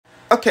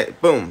Okay,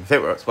 boom,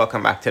 viewers,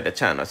 welcome back to the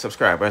channel.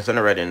 Subscribers don't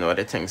already know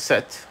the thing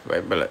set.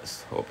 Right,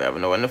 bless. Hope you have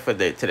no wonderful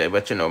day today,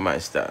 but you know my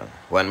style.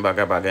 One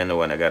bagger and the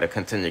one I gotta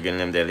continue giving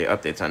them daily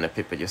updates on the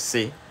people you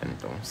see and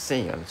don't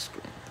see on the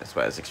screen. That's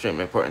why it's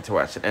extremely important to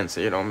watch it and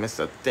so you don't miss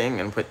a thing.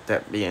 And with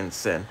that being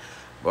said,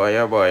 boy,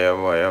 oh boy, oh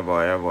boy, oh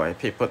boy, oh boy,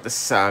 people, the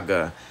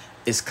saga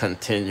is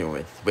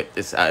continuing with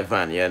this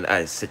Ivany and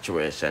Ice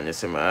situation. You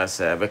see what I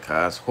say?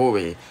 Because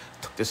Howy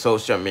took to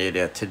social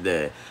media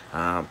today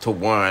to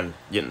warn,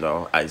 you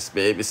know, Ice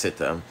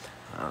Babysitter.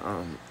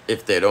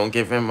 If they don't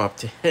give him up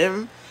to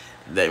him,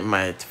 they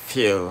might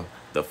feel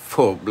the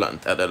full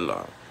blunt of the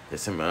law. You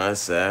see what I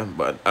say?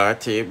 But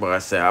RT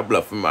boss say, I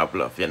bluff him, I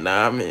bluff, you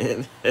know what I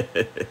mean?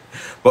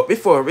 But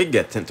before we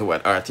get into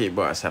what RT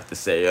boss have to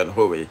say on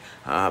Howy,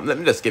 let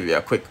me just give you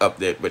a quick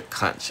update with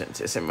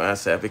Konshens. You see what I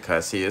say?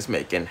 Because he is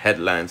making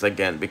headlines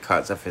again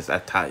because of his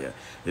attire.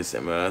 You see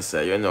what I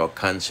say? You know,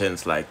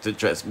 Konshens like to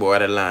dress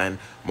borderline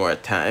more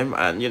time,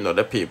 and you know,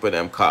 the people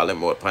them call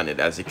him out on it,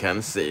 as you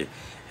can see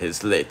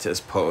his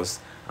latest post,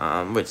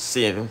 which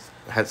seems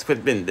has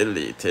been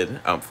deleted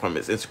from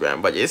his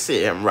Instagram, but you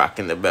see him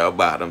rocking the bell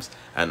bottoms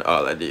and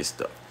all of these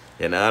stuff.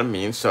 You know what I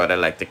mean? Sort of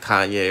like the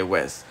Kanye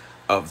West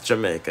of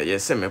Jamaica. You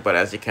see me? But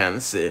as you can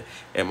see,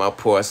 him a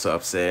post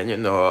up saying, you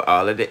know,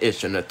 all of the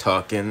issue and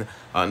talking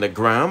on the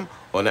gram,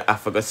 on the I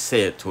forgot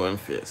say it to him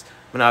face.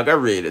 I'm not gonna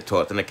read it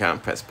out and I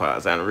can't press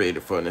pause and read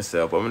it for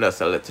himself, but I'm just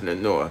letting you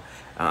know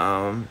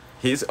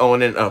he's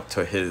owning up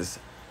to his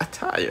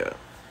attire.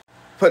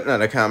 Put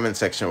in the comment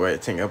section what you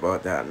think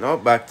about that. Now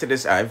back to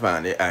this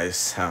Ivany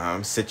Ice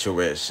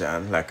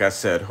situation. Like I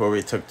said,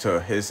 Howy took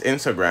to his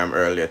Instagram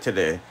earlier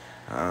today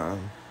to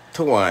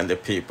warn the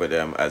people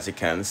them, as you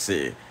can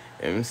see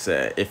him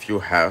say, if you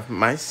have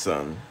my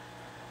son,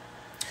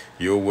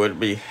 you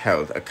would be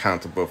held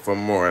accountable for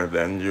more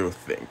than you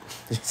think.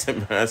 You see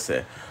what I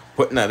say?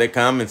 Put in the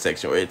comment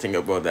section what you think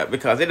about that,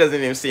 because it doesn't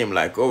even seem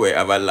like Howy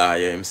have a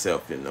liar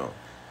himself, you know.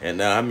 And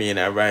I mean,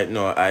 right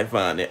now,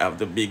 Ivany have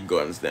the big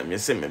guns, them, you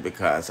see me,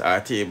 because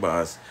RT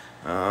boss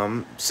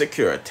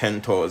secured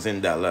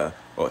 $10,000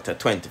 out of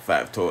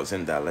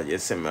 $25,000, you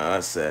see me, I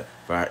say,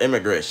 for her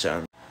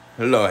immigration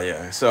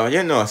lawyer. So,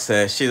 you know,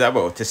 say, she's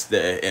about to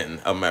stay in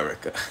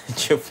America,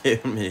 you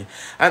feel me?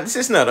 And this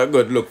is not a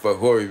good look for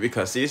Howy,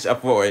 because he's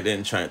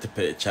avoiding trying to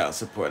pay child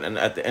support, and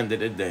at the end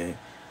of the day,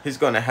 he's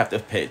going to have to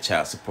pay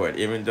child support,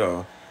 even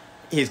though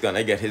he's going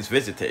to get his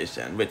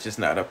visitation, which is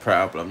not a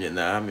problem, you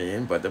know what I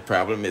mean? But the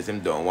problem is him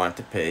don't want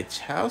to pay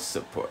child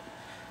support.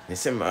 You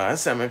see,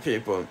 some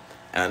people,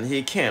 and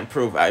he can't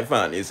prove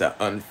Ivany is an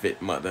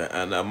unfit mother,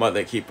 and a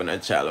mother keeping a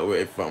child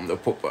away from the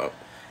pop-up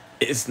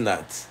is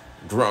not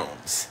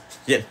groans.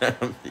 You know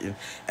what I mean?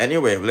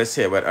 Anyway, let's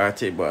hear what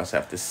RT boss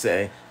have to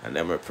say, and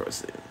then we'll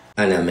proceed.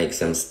 And I make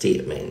some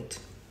statement.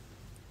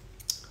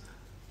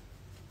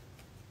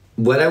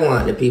 What I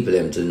want the people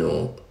them to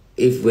know,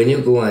 if when you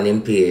go on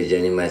him page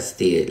and he might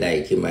state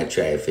like he might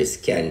try to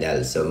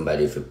scandal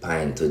somebody for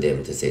pine to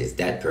them to say it's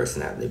that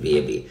person have the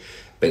baby,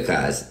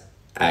 because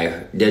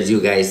does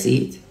you guys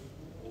see it?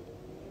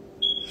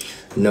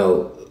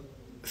 No,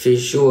 for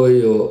sure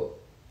you.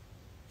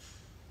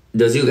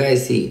 Does you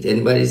guys see it?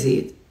 Anybody see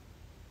it?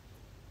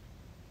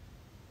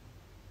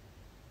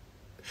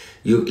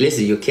 You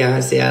listen. You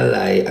can't say a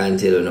lie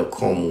until you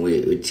come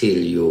with till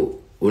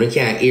you. When you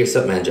can't hear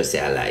something and just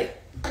say a lie.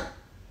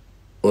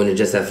 Only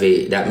just have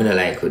to, that me not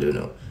like you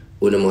know.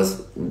 Only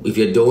must, if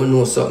you don't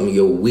know something,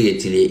 you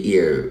wait till you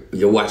hear,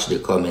 you watch the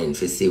comment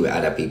to see what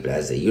other people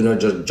are saying. You don't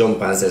just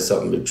jump and say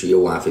something that you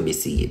want to be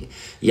seen.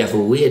 You have to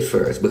wait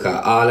first,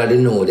 because all of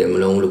them know them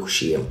don't look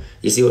shame.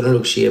 You see what don't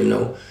look shame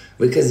now?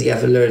 Because you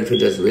have to learn to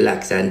just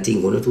relax and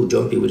think, not too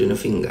jumpy within a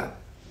finger.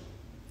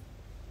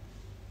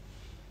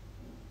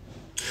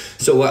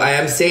 So what I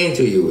am saying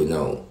to you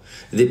now,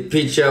 the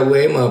picture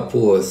where I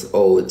post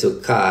out to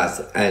cause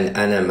an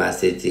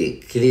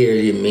animosity,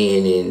 clearly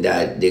meaning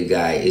that the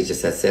guy is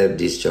just a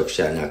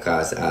self-destruction and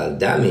cause all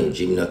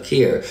damage, him not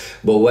care.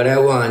 But what I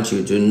want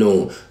you to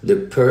know, the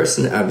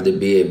person of the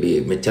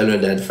baby, me tell you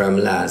that from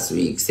last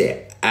week,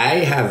 say, I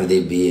have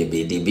the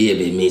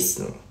baby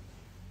missing.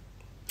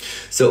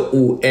 So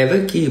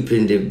whoever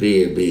keeping the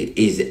baby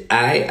is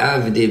I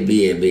have the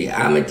baby.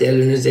 I'm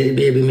telling you, say the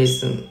baby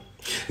missing.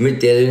 Me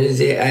tell you,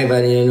 say,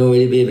 Ivany, you know where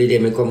the baby there,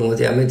 me come out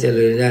here, me tell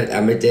you that,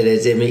 and me tell you,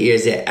 say, me here,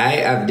 say, I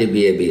have the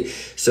baby.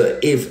 So,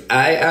 if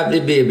I have the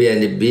baby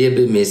and the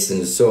baby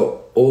missing,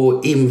 so,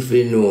 him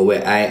fi know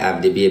where I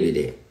have the baby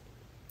there.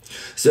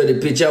 So,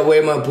 the picture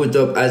where I put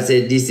up, I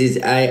said, this is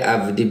I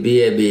have the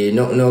baby,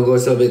 no go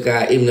so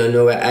because him no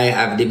know where I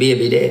have the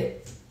baby there.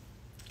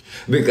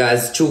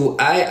 Because true,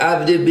 I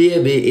have the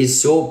baby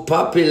is so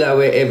popular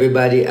where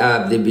everybody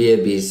have the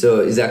baby.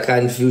 So it's a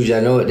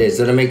confusion out there.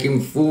 So don't make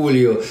him fool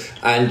you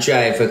and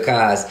try to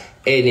cause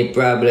any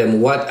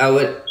problem. What I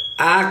would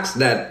ask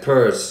that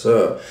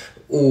person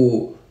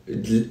who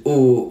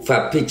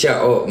for picture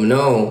up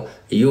now,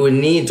 you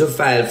need to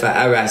file for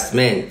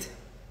harassment.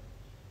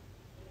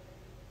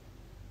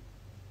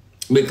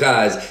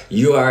 Because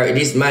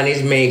this man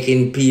is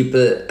making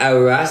people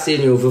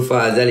harassing you for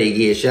false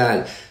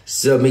allegation.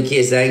 So me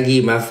case and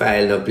give my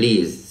file now,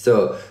 please.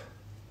 So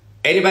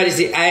anybody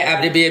see I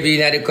have the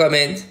baby in the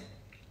comment?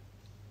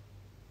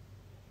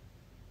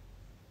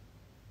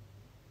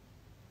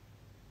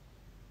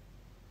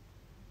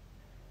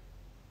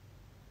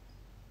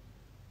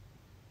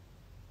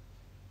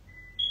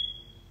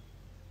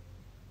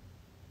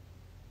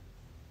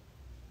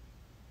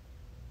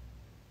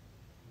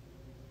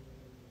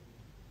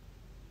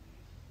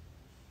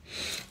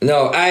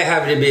 No, I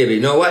have the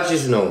baby. No, watch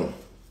this now.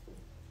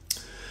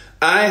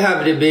 I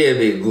have the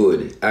baby,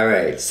 good.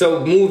 Alright,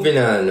 so moving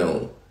on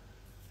now.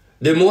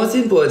 The most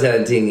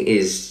important thing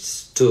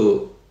is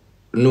to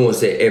know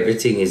say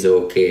everything is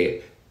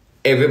okay.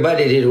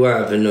 Everybody did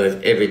want to know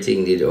if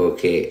everything did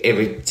okay.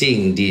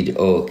 Everything did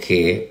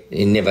okay.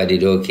 It never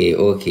did okay.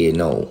 Okay,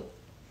 no.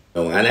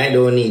 No, and I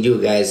don't need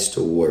you guys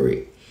to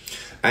worry.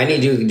 I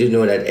need you to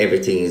know that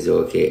everything is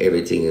okay.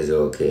 Everything is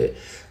okay.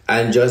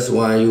 And just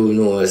want you to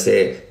know,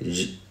 say,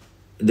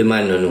 the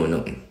man don't know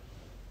nothing.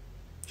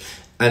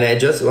 And I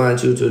just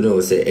want you to know,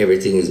 say,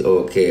 everything is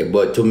okay.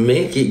 But to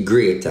make it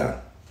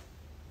greater,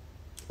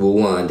 we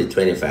want the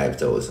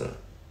 25,000.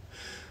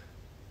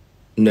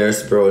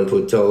 Nurse Brown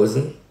put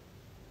 1,000.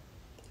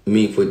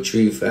 Me put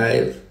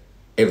 3,500.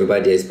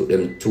 Everybody else put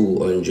them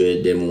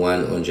 200, them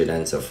 100,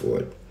 and so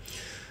forth.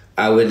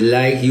 I would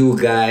like you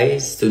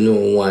guys to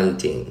know one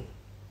thing.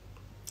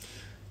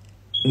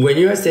 When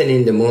you're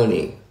sending the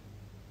money,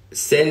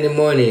 send the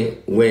money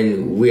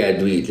when we are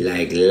doing it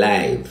like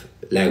live,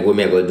 like what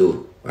we going to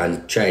do,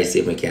 and try to see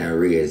if we can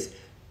raise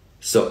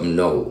something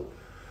now.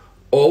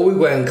 Or we're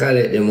going to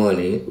collect the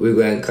money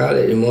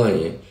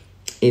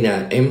in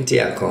an empty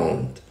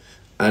account,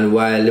 and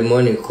while the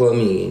money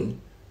coming,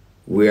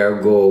 we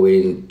are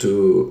going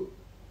to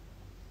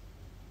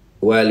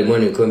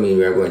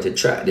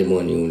track the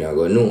money. We're not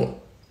going to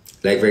know.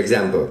 Like for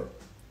example,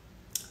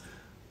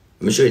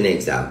 let me show you an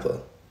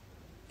example.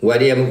 What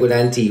do you have good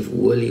and thief?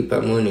 Whole heap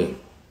of money.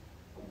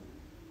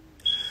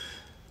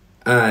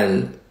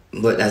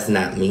 But that's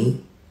not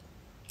me.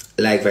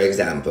 Like for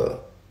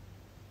example,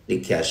 the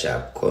cash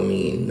app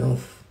coming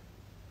enough.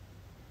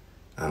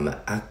 I'm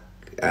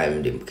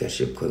the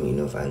cash app coming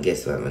enough, and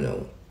guess what I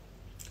know?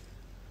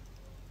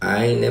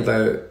 I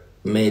never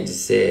made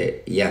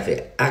say you have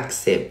to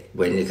accept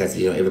when, because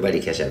you know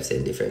everybody cash app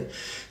send different.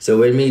 So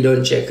when me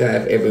don't check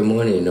out every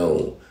morning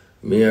now,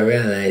 me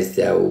realize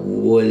that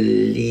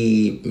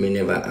wholly me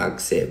never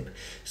accept.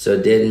 So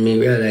then me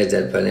realize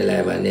that on the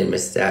live, and then me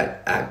start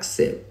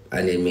accept.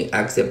 And then me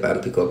accept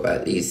and pick up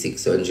at least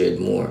 600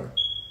 more.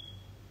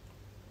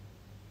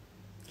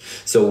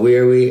 So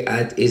where we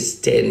at is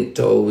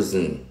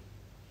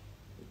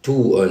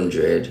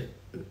 10,200,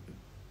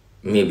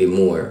 maybe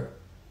more.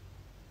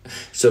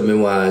 So me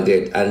want to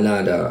get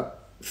another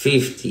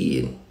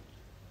 15.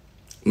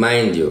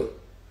 Mind you,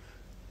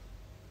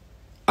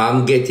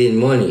 I'm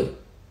getting money.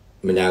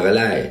 Me not gonna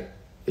lie.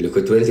 Look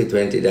at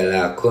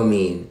 $20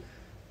 coming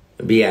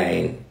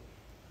behind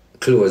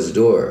closed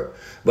door.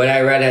 But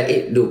I rather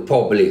it do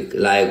public,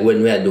 like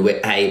when we are doing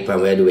hype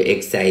and we are doing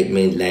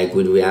excitement, like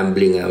when we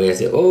ambling and we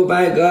say, oh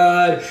my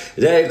God,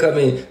 they're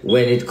coming.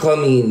 When it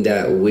coming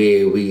that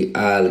way, we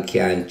all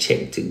can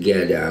check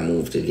together and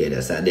move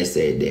together. So they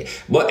said there.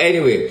 But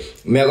anyway,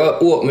 I'm going to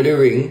open the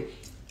ring.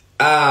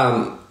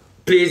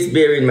 Please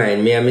bear in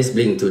mind, me and Miss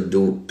Bling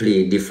to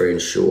play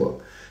different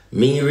show.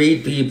 Me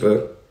read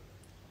people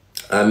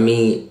and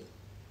me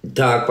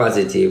talk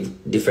positive,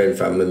 different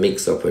from the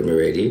mix up when me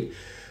ready.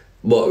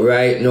 But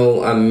right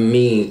now, I'm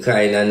me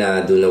kind of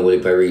not do no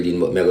heap of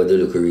reading, but I'm going to do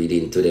look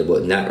reading today,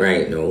 but not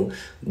right now.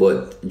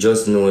 But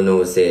just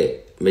know, say,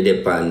 me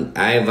depend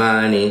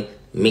Ivany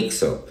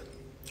mix up.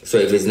 So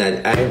if it's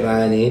not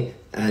Ivany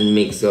and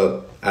mix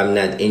up, I'm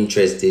not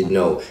interested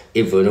now.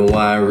 If you don't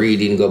want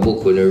reading, go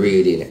book on the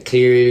reading.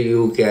 Clearly,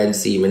 you can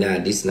see me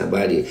not this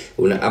nobody.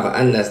 You don't have to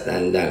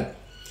understand that.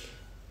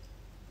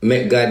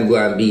 Make God go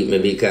and beat me,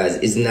 because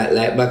it's not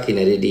like back in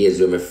the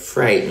days when I'm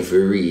frightened for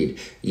read.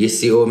 You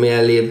see how me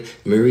I live?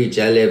 Me reach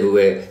a level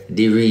where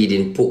the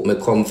reading put me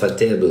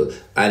comfortable.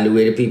 And the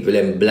way the people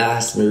them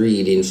blast me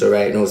reading. So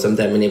right now,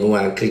 sometimes I never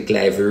want to click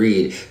live for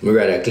read. Me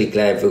rather click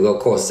live for go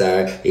cuss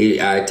or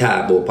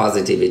talk about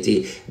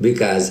positivity.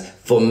 Because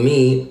for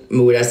me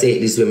would have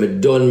said this way, me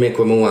don't make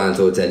what I want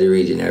out of the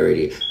reading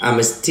already.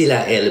 I'm still a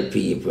help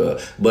people.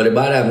 But the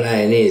bottom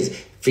line is,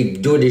 if you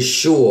do the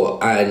show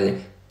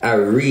and I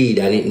read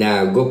and it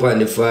now go up on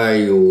the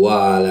fire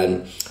wall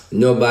and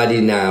nobody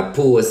now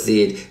post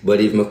it, but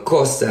if me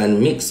cuss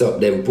and mix up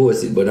them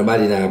post it, but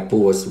nobody now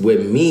post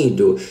when me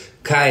do,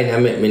 kind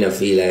of make me not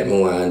feel like me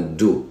want to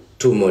do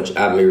too much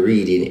of me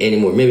reading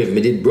anymore. Maybe if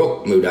me did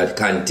broke, me would have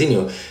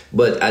continue,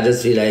 but I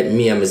just feel like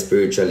me and my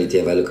spirituality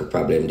have a little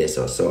problem there.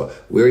 So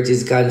where it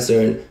is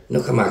concerned,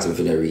 no come ask me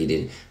for the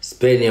reading.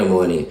 Spend your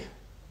money.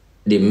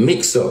 The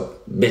mix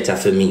up better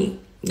for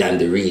me than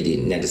the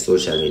reading, than the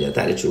social media.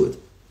 That's the truth.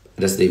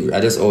 I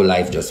just all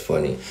life just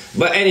funny.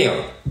 But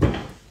anyhow,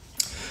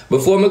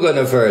 before me go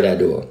no further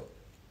though,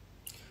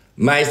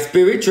 my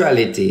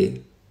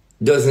spirituality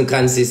doesn't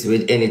consist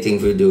with anything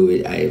to do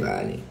with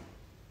Ivany.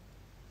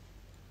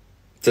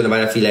 So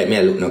nobody feel like me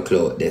I look no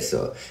clout there.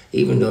 So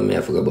even though me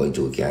I forgot about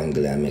two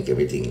candle and make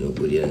everything look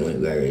good, you know it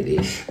already.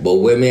 But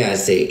what me I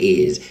say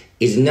is,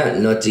 it's not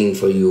nothing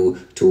for you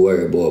to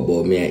worry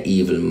about me an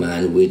evil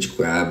man,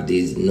 witchcraft,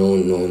 this. No.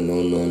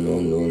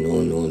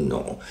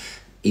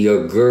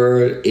 Your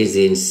girl is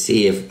in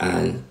safe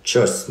and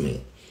trust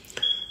me.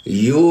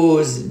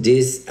 Use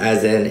this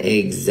as an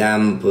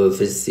example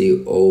to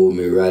see how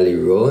me rally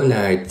round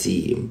our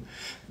team.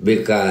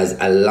 Because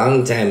a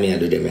long time me I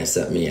do the mess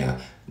up me here.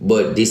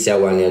 But this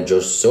one is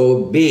just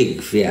so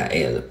big for your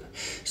help.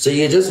 So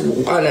you just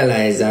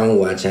analyze and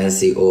watch and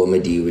see how me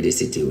deal with the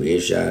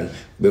situation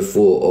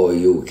before how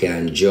you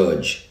can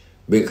judge.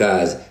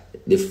 Because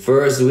the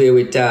first way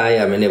with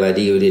Taya, I never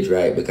deal with it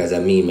right because I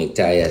me make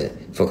Taya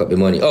fuck up the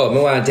money. Oh, I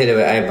want to tell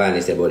you what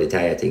Ivany said about the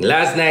Taya thing.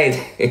 Last night,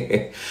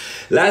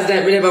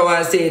 me never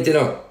want to say it, you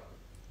know.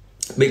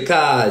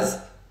 Because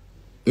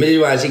me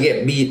didn't want she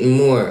get beaten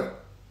more.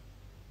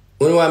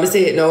 You know want me to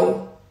say it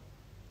now?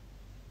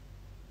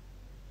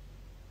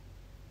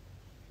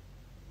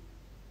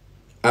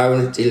 I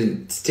will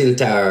still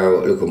tire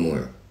out look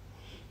more.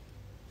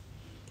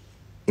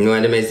 You know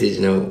what the message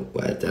now?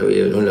 What? I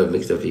don't love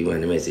mixed up you want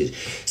the message.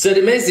 So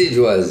the message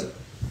was,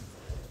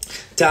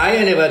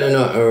 Taya never done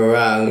nothing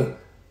wrong.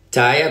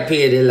 Taya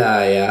paid the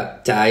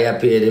lawyer. Taya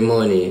paid the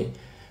money.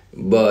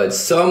 But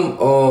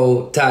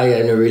somehow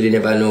Taya really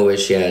never know what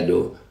she had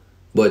do.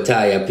 But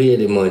Taya paid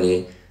the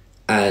money.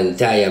 And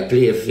Taya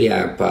play a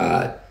fair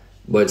part.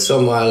 But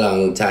somehow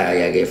along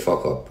Taya get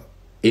fucked up.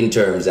 In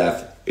terms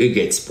of it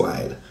gets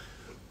spoiled.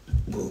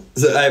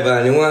 So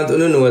Ivany want to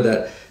know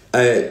that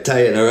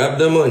Taya no rob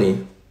the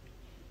money.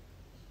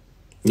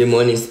 The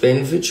money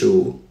spent for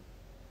you.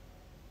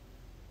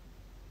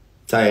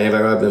 Taya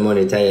never rob the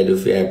money, Taya do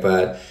fair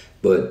part,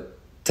 but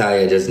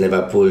Taya just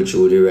never pull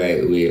through the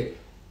right way.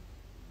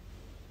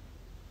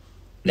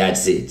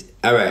 That's it.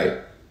 Alright.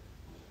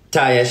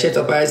 Taya shut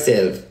up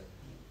herself.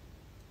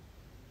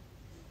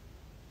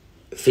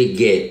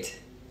 Forget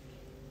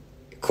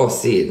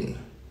cussing.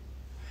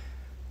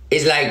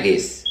 It's like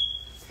this.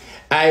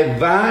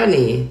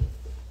 Ivany,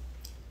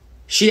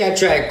 she had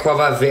tried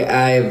cover for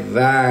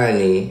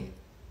Ivany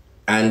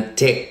and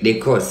take the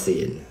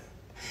cussing.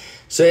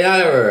 So in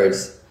other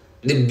words,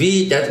 the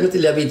beat, that's what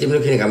the beat him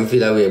looking like I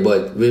feel away,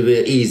 but we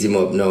will ease him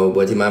up now,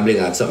 but he might bring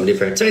out something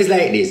different. So it's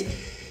like this.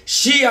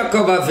 She a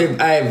cover for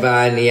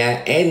Ivany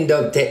and end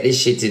up take the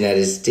shit in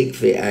the stick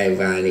for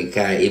Ivany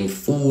because him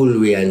fool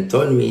we and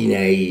turn me in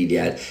a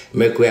idiot.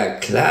 Make we a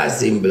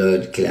class in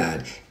blood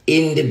clad.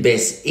 In the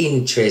best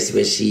interest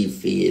where she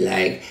feel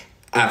like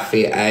after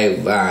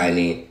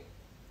Ivany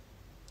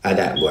at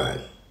that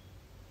one.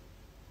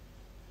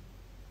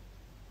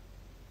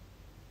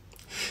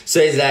 So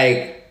it's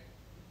like,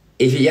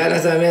 if you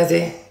understand what I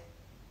say,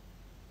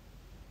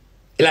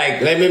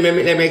 like, let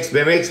me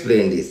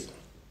explain this.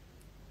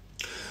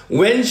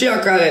 When she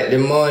collect the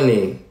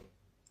money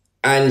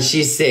and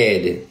she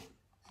said,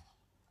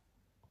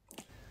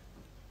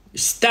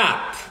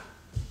 stop,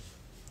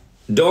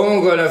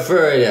 don't go no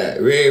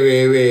further,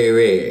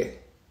 Ray.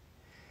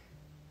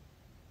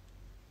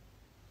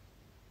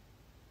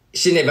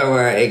 She never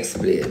want to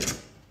explain.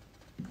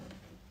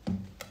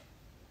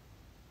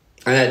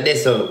 And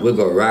that's how we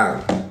go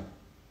wrong.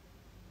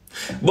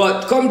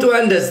 But come to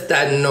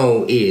understand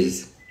now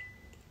is,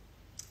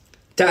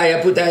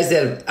 Taya put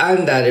herself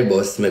under the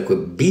bus, make we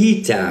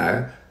beat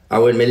her,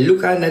 and when me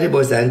look under the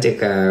bus and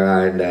take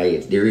her under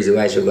it, the reason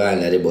why she go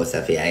under the bus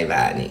is for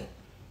Ivany.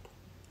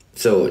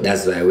 So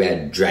that's why we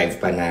had drive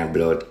pan her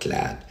blood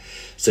clot.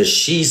 So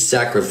she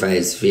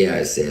sacrificed for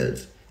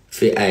herself,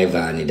 for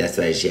Ivany, that's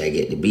why she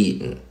get the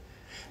beating.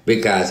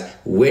 Because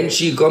when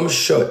she come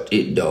shut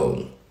it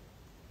down,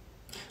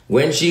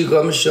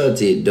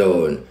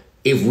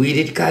 if we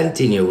did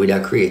continue, we'd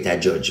have create a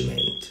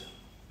judgment.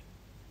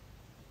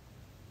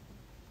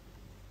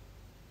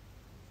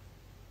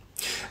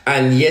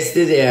 And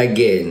yesterday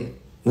again,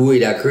 we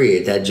would have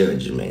create a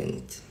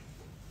judgment.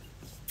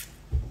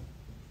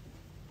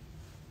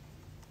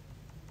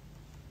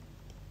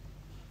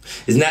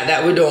 It's not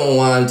that we don't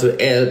want to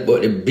help,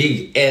 but the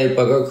big help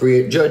are going to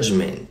create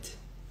judgment.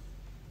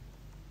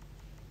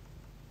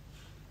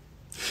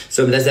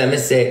 So that's why I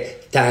say,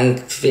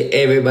 thanks for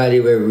everybody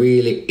were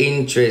really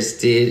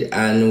interested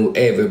and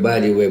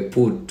everybody were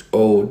put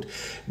out.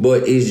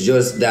 But it's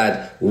just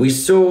that we're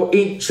so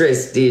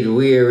interested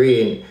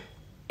wherein,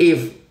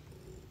 if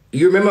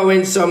you remember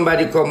when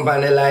somebody come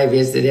on the live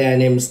yesterday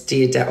and them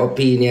state an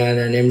opinion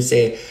and them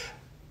say,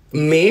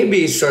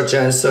 maybe such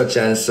and such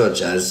and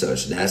such and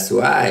such. That's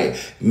why.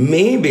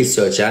 Maybe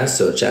such and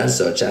such and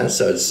such and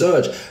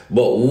such.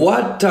 But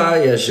what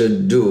Taya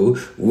should do,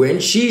 when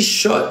she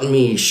shut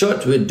me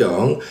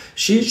down,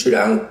 she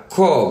shouldn't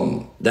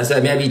come. That's why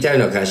I be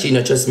telling her, because she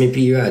not trust me,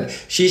 period.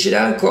 She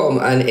shouldn't come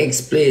and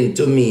explain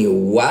to me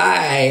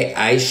why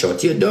I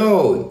shut you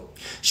down.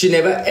 She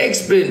never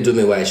explained to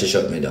me why she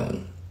shut me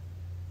down.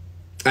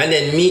 And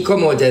then me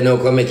come out and now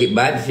come make it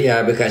bad for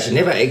her because she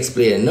never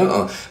explained,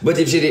 no. But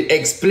if she did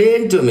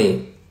explain to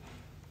me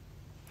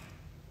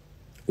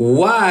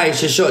why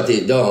she shut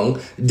it down.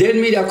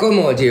 Then me that come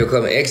out here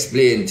come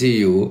explain to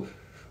you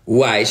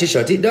why she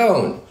shut it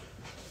down.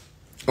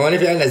 I wonder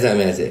if you understand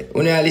me I say.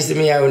 When you listen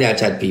to me, when you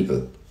chat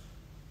people.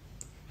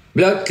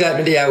 Blood clot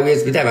me there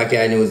waste the time I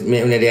can use me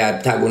when they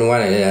tag on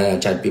one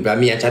and chat people. And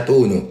me I chat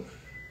no.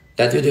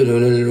 That's what you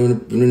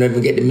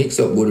never get the mix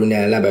up good when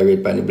they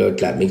elaborate on the blood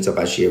clot mix up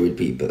and share with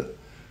people.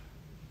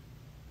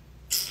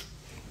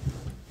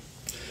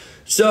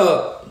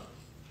 So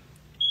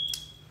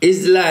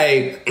it's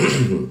like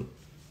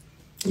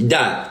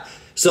that.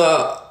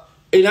 So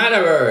in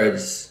other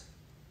words,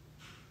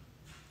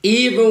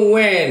 even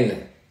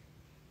when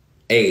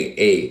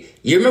you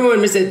remember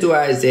when me said to her,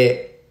 I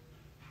say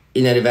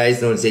in a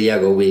device note say you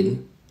go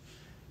win.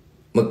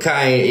 My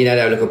kind in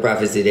that little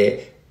prophecy there.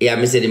 Yeah,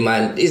 me say the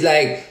man, it's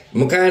like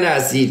I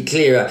kind see it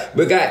clearer.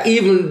 Because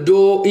even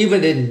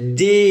the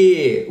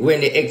day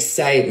when the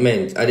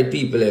excitement of the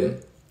people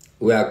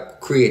will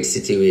create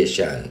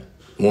situation,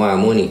 more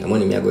money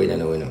me are going to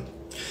know, you know.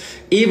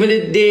 Even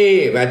the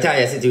day, I tell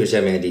you a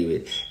situation I deal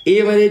with.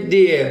 Even the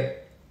day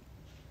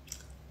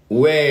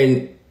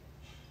when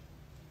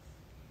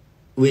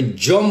we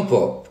jump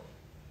up,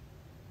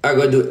 I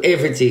gotta do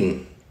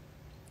everything.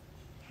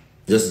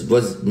 Just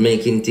was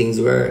making things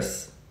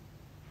worse.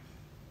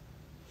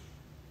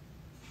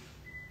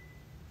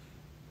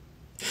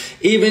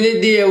 Even the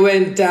day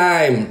when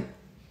time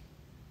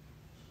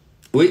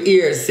we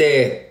hear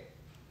say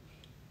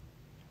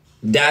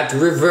that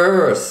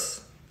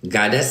reverse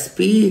gotta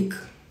speak.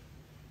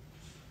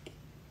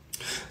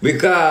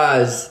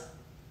 Because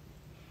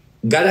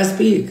gotta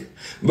speak.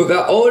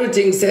 Because all the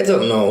things set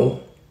up now,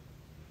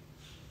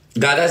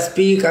 gotta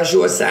speak and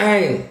show a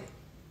sign.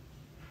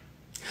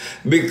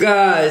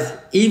 Because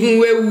even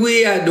when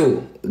we are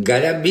do,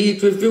 gotta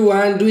beat if you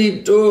want to do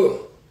it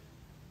too.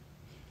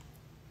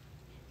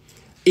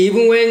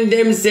 Even when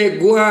them say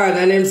go on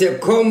and them say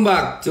come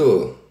back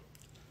to,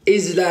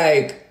 it's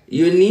like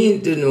you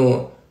need to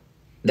know.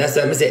 That's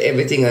why I say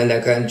everything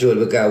under control,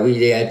 because we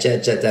there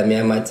chat and me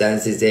and my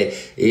chances say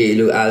hey,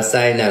 look, I'll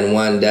sign and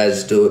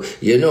wonders too.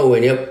 You know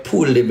when you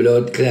pull the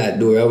blood clot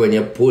door, when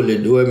you pull the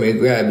door, me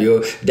grab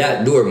you,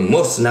 that door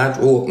must not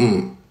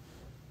open.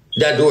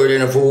 That door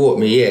didn't for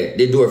open yet.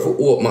 The door for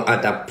open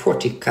at a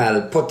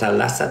protical,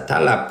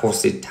 potalasatala,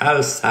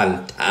 posital,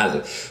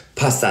 santal,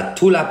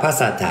 pasatula,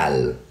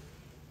 pasatal.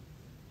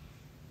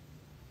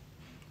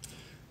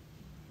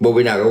 But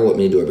we're not going to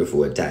open the door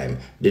before time.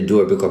 The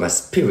door become a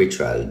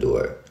spiritual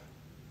door.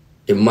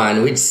 The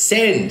man with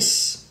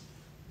sense.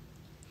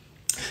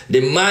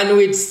 The man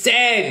with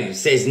sense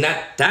says,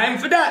 not time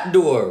for that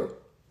door.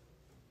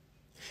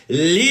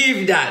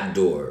 Leave that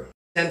door.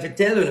 And for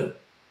telling you.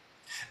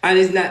 And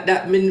it's not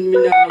that me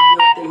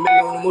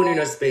no money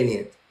no spend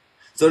it.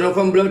 So no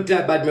come blood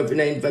clot bad me for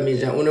no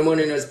information. Uno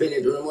money no spend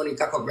it. Uno money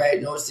cock up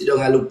right now. Sit down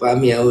and look for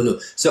me.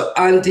 So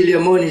until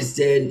your money is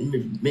said,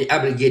 me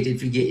obligated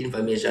to get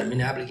information. Me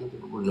not obligated to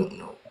go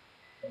no.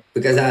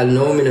 Because I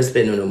know me no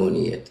spend no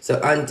money yet. So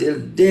until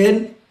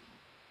then,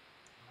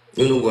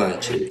 you know go and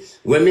chill.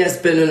 When me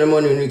spend no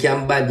money, you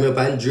can bad me up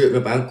and drape me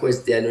up and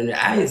question.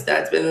 I ain't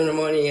start spending no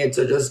money yet,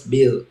 so just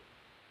bill.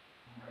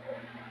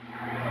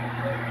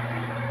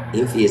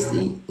 In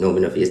feisty, no,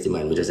 me not feisty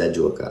man, me just a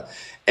joker.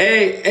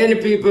 Hey, any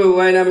people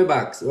wine on my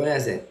box? What I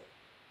say?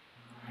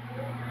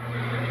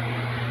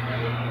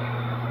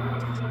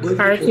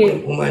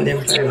 Good woman,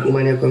 them 5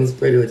 woman that come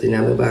spread out in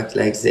my box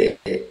like say,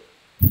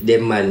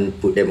 them man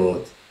put them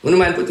out. When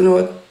man put them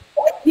out?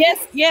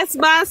 Yes,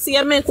 boss.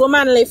 You make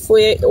woman left for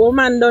you.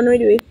 Woman done with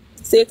you.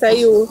 Say to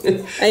you.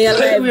 And your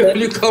life.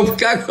 You come,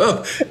 cack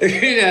up.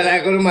 You know,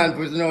 like when man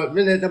put them out.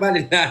 Me not about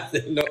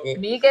it.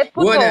 Me get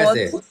put what out. I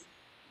say?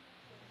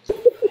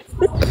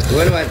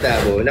 What do I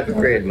talk about? Not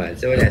prepared, man.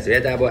 So what I say?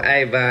 You talk about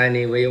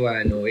Ivany, where you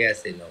want to know? What I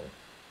say now?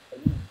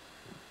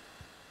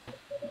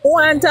 Who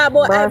want to talk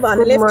about Boss, Ivan?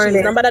 good Left morning.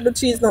 cheese. Nobody do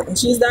cheese nothing.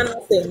 Cheese done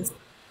nothing.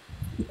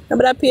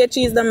 Nobody pay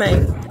cheese the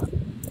mind.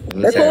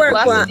 Let's Okay. work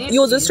Boss, for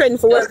use the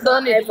strength for work just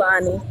done it.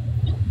 Ivany.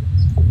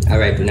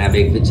 Alright, we're not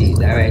big for cheese.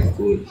 Alright,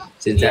 cool.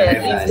 Since I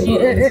have Yes,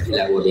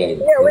 Ivany,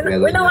 Yeah,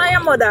 we know why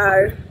your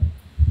mother.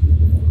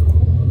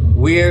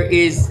 where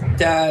is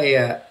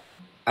Taya?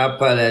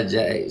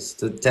 Apologize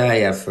to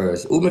Taya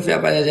first. Who me fi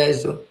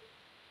apologize to?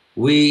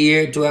 We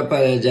here to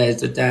apologize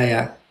to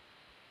Taya.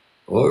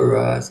 Or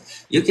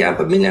Ross. You can't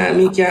put me now,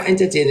 me can't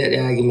entertain that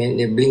argument.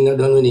 They bring no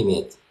down with him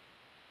yet.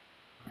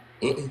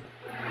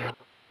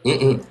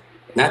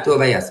 Not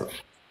over here, so.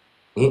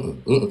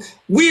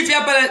 We fi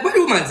apologize. What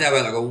do man say a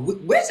while ago?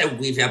 Where say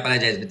we fi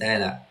apologize to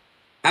Taya?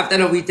 After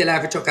that, we tell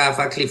her to chuck off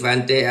a cliff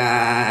and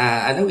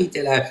I know we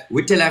tell her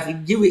to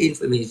give you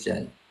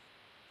information.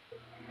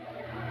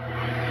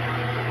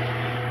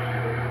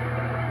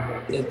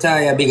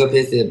 Taya big up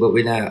yourself, but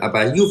we not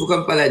apologize. You for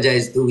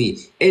apologize to we.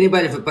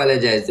 Anybody for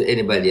apologize to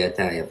anybody,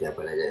 Taya for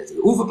apologize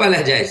to. Who for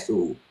apologize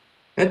to?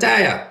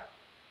 Taya.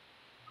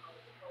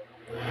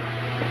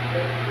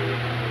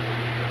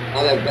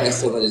 I like that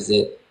somebody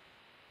say.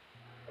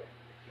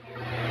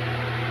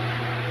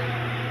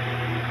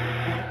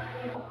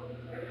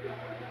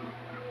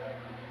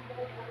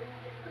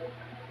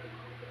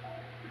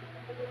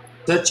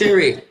 So,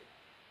 Cherry,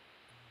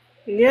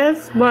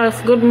 Yes,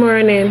 boss. Good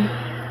morning.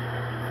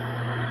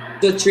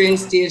 the train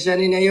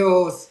station in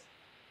your house.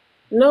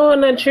 No,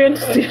 no train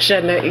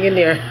station in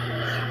here.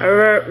 I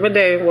work with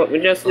them. What we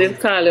just did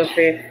call you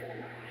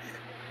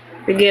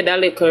to get a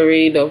little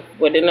read up.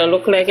 But it don't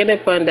look like it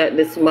upon that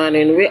this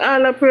morning. We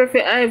all are pray for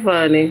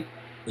Ivany.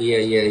 Yeah,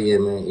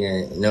 man.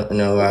 Yeah.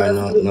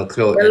 No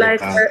clout I that they like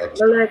pass her. up.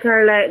 I like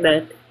her like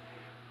that.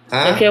 No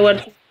Huh? care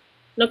what.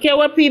 No care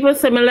what people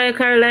say. I like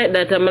her like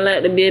that. And I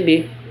like the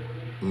baby.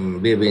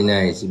 Baby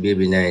nice,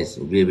 baby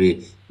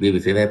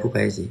favorite papa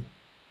is it?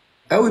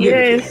 How we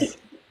baby Yes.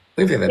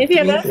 favorite? When If you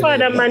have a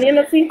father, man, you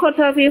know, think cut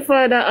off your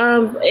father.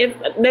 If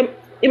them,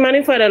 him and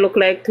his father look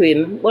like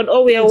twin, but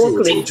oh, we are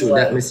workless True.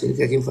 That boy. missing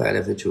taking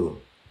father for true.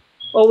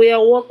 Oh, we are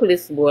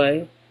workless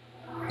boy.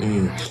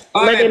 But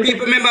Alright, them,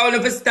 people remember we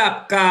never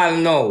stop call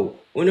now.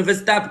 We never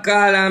stop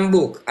call and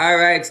book.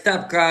 Alright,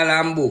 stop call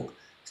and book.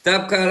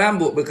 Stop call and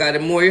book because the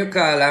more you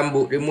call and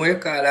book,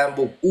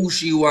 who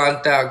she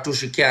want talk to,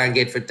 she can't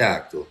get for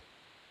talk to.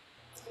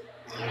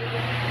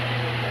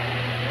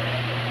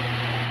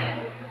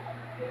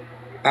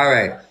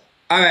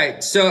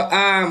 Alright. So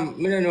I don't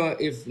know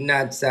if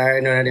not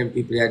sorry, none of them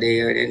people are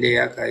there, then they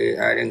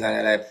are then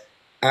gonna like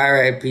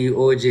R.I.P.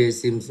 OJ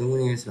Simpson,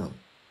 what is that?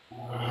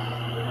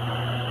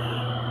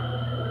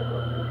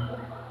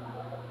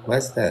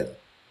 What's that?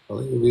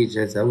 Oh, you reach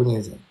that, what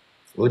is that?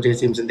 OJ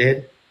Simpson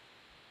dead?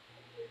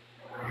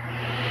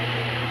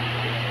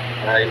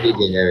 I did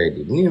it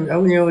already. I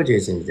want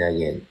OJ Simpson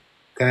again.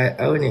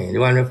 I want the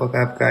one who fuck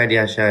up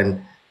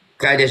Kardashian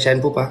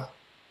Pupa.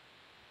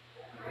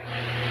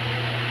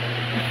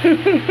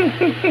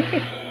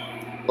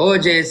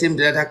 OJ Simpson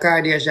that a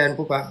Kardashian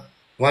Pupa.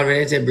 One when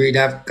they say breed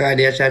of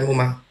Kardashian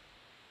Mama.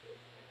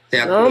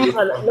 no,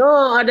 man,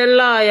 no, the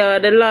lawyer,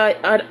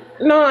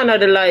 no, not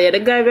the lawyer. The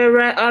guy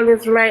will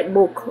always write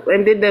book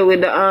and did that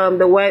with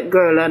the white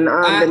girl and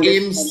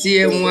him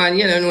same one,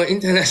 you know,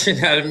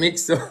 international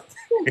mix up.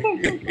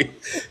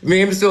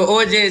 Meme so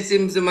OJ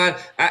Simpson man,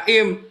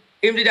 him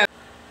did that.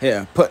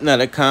 Yeah, put in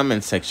the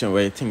comment section what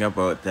you think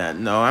about that.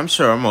 No, I'm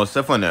sure most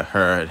of them have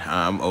heard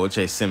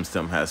O.J.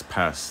 Simpson has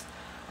passed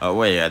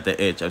away at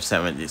the age of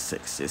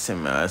 76. You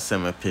see,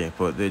 some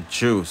people, the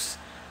juice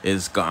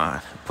is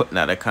gone. Put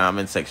in the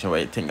comment section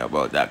what you think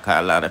about that. Cause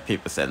a lot of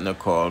people said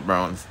Nicole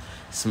Brown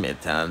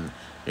Smith and,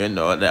 you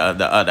know, the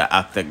other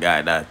actor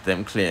guy that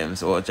them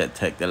claims O.J.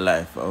 take the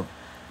life of.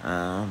 Boy.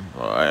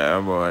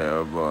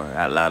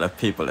 A lot of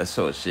people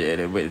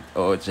associated with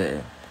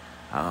O.J.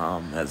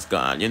 Has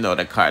gone. You know,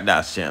 the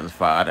Kardashians'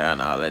 father and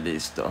all of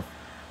this stuff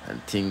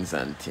and things.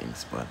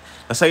 But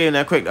let's give you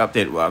a quick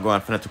update. We're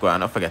going to go on.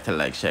 Don't forget to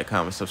like, share,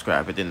 comment,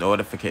 subscribe with the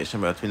notification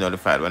bell to be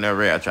notified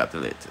whenever I drop the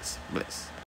latest. Bless.